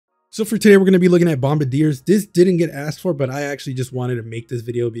So for today, we're going to be looking at Bombardiers. This didn't get asked for, but I actually just wanted to make this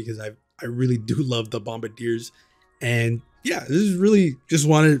video because I really do love the Bombardiers. And yeah, this is really just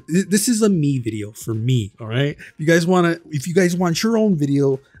this is a me video for me. All right. If you guys want your own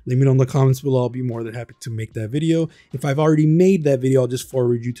video, let me know in the comments below. I'll be more than happy to make that video. If I've already made that video, I'll just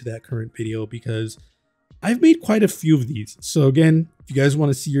forward you to that current video because I've made quite a few of these. So again, if you guys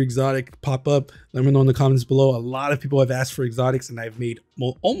want to see your exotic pop up, let me know in the comments below. A lot of people have asked for exotics and I've made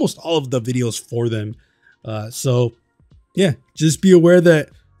almost all of the videos for them. So yeah, just be aware that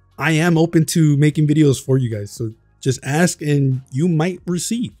I am open to making videos for you guys. So just ask and you might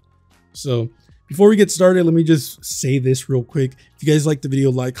receive. So before we get started, let me just say this real quick. If you guys like the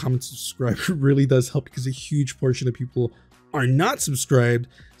video, like, comment, subscribe. It really does help because a huge portion of people are not subscribed.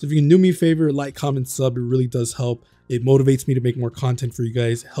 So if you can do me a favor, like, comment, sub, it really does help. It motivates me to make more content for you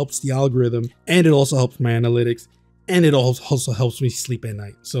guys, helps the algorithm, and it also helps my analytics, and it also helps me sleep at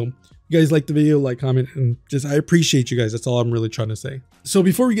night. So if you guys like the video, like, comment, and I appreciate you guys. That's all I'm really trying to say. So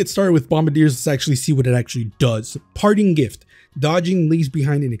before we get started with Bombardiers, let's actually see what it actually does. Parting gift. Dodging leaves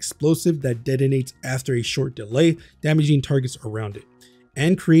behind an explosive that detonates after a short delay, damaging targets around it,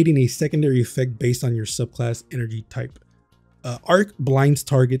 and creating a secondary effect based on your subclass energy type. Arc blinds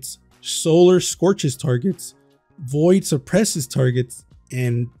targets, Solar scorches targets, Void suppresses targets,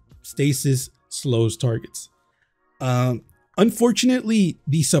 and Stasis slows targets. Unfortunately,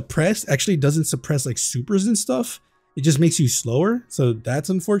 the suppress actually doesn't suppress like supers and stuff. It just makes you slower. So that's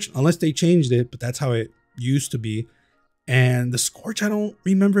unfortunate, unless they changed it, but that's how it used to be. And the Scorch, I don't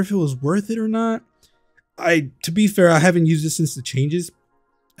remember if it was worth it or not. To be fair, I haven't used it since the changes.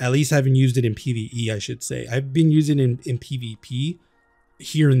 At least I haven't used it in PvE, I should say. I've been using it in PvP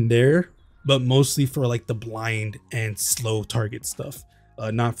here and there, but mostly for like the blind and slow target stuff,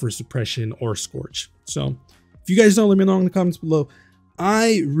 not for suppression or Scorch. So if you guys know, let me know in the comments below.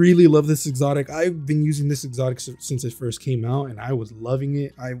 I really love this exotic. I've been using this exotic since it first came out and I was loving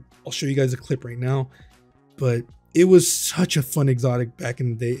it. I'll show you guys a clip right now, but it was such a fun exotic back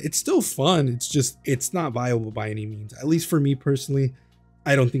in the day. It's still fun. It's just, it's not viable by any means. At least for me personally,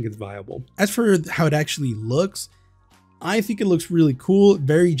 I don't think it's viable. As for how it actually looks, I think it looks really cool.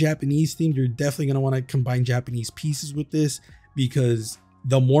 Very Japanese themed. You're definitely going to want to combine Japanese pieces with this because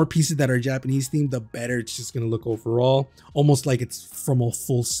the more pieces that are Japanese themed, the better it's just going to look overall. Almost like it's from a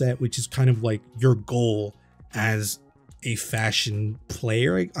full set, which is kind of like your goal as a fashion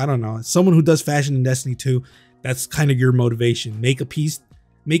player. I don't know. Someone who does fashion in Destiny 2, that's kind of your motivation. Make a piece,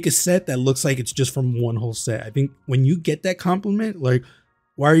 make a set that looks like it's just from one whole set. I think when you get that compliment, like,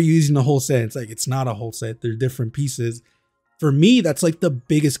 why are you using the whole set? It's like, it's not a whole set. They're different pieces. For me, that's like the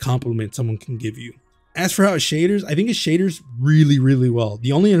biggest compliment someone can give you. As for how it shaders, I think it shaders really, really well.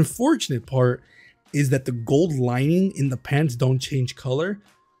 The only unfortunate part is that the gold lining in the pants don't change color.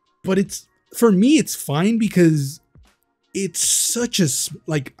 But for me, it's fine because it's such a,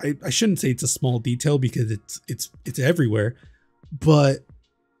 like, I shouldn't say it's a small detail because it's everywhere. But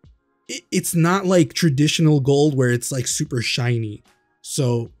it's not like traditional gold where it's like super shiny.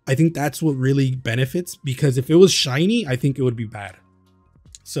 So I think that's what really benefits, because if it was shiny, I think it would be bad.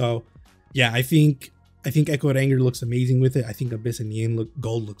 So yeah, I think Echoed Anger looks amazing with it. I think Abyss and Neon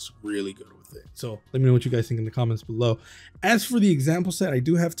Gold looks really good with it. So let me know what you guys think in the comments below. As for the example set, I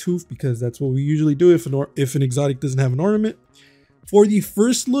do have two because that's what we usually do if an exotic doesn't have an ornament. For the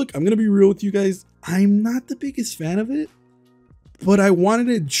first look, I'm going to be real with you guys. I'm not the biggest fan of it, but I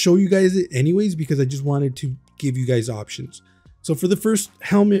wanted to show you guys it anyways because I just wanted to give you guys options. So for the first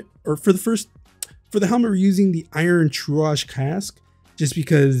helmet, or for the helmet, we're using the Iron Truage casque, just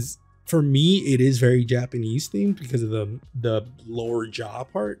because for me it is very Japanese themed because of the lower jaw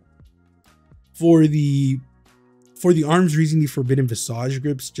part. For the arms, we're using the Forbidden Visage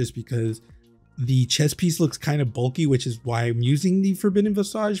grips, just because the chest piece looks kind of bulky, which is why I'm using the Forbidden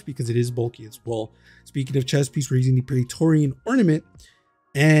Visage, because it is bulky as well. Speaking of chest piece, we're using the Praetorian ornament,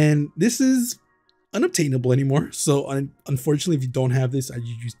 and this is unobtainable anymore. So unfortunately, if you don't have this,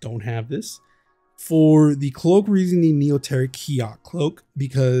 you just don't have this. For the cloak, we're using the Neoteric Kiok cloak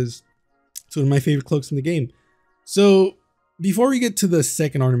because it's one of my favorite cloaks in the game. So before we get to the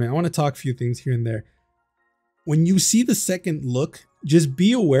second ornament, I want to talk a few things here and there. When you see the second look, just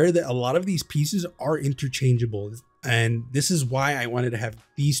be aware that a lot of these pieces are interchangeable. And this is why I wanted to have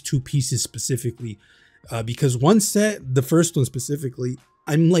these two pieces specifically, because one set, the first one specifically,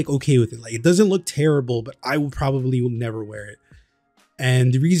 I'm like okay with it. Like, it doesn't look terrible, but I will never wear it.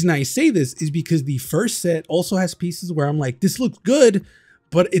 And the reason I say this is because the first set also has pieces where I'm like, this looks good,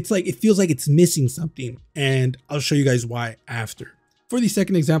 but it's like, it feels like it's missing something. And I'll show you guys why after. For the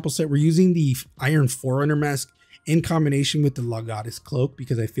second example set, we're using the Iron Forerunner mask. in combination with the Legatus cloak,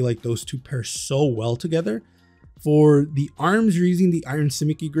 because I feel like those two pair so well together. For the arms, you're using the iron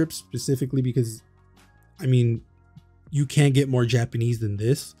simicky grip specifically because, I mean, you can't get more Japanese than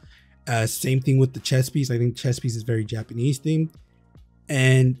this. Same thing with the chest piece. I think chest piece is very Japanese themed.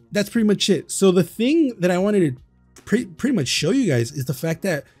 And that's pretty much it. So the thing that I wanted to pretty much show you guys is the fact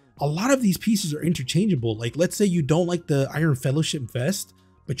that a lot of these pieces are interchangeable. Like, let's say you don't like the Iron Fellowship vest,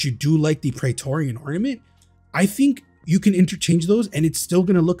 but you do like the Praetorian ornament. I think you can interchange those and it's still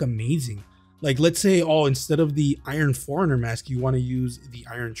going to look amazing. Like, let's say, oh, instead of the Iron Foreigner mask, you want to use the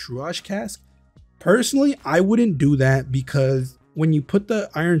Iron Truage casque. Personally, I wouldn't do that because when you put the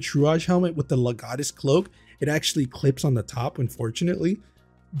Iron Truage helmet with the Legatus cloak, it actually clips on the top, unfortunately.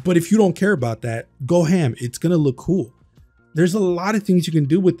 But if you don't care about that, go ham. It's going to look cool. There's a lot of things you can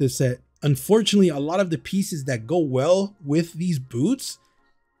do with this set. Unfortunately, a lot of the pieces that go well with these boots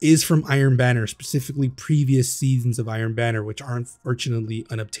is from Iron Banner, specifically previous seasons of Iron Banner, which are unfortunately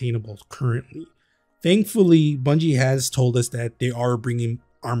unobtainable currently. Thankfully, Bungie has told us that they are bringing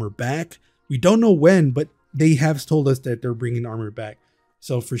armor back. We don't know when, but they have told us that they're bringing armor back.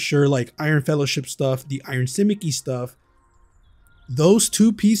 So for sure, like Iron Fellowship stuff, the Iron Simicky stuff, those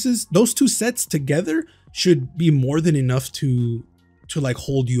two pieces, those two sets together should be more than enough to like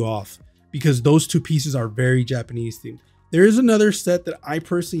hold you off, because those two pieces are very Japanese themed. There is another set that I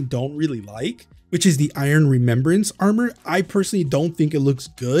personally don't really like, which is the Iron Remembrance armor. I personally don't think it looks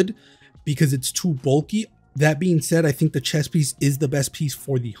good because it's too bulky. That being said, I think the chest piece is the best piece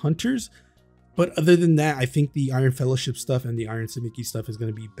for the hunters. But other than that, I think the Iron Fellowship stuff and the Iron Simicky stuff is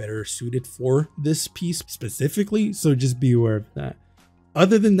going to be better suited for this piece specifically. So just be aware of that.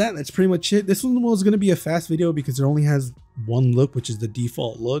 Other than that, that's pretty much it. This one was going to be a fast video because it only has one look, which is the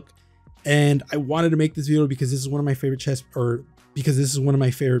default look. And I wanted to make this video because this is one of my favorite because this is one of my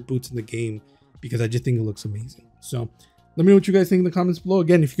favorite boots in the game, because I just think it looks amazing. So let me know what you guys think in the comments below.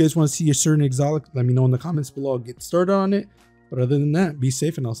 Again, if you guys want to see a certain exotic, let me know in the comments below. I'll get started on it. But other than that, be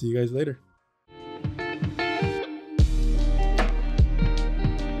safe and I'll see you guys later.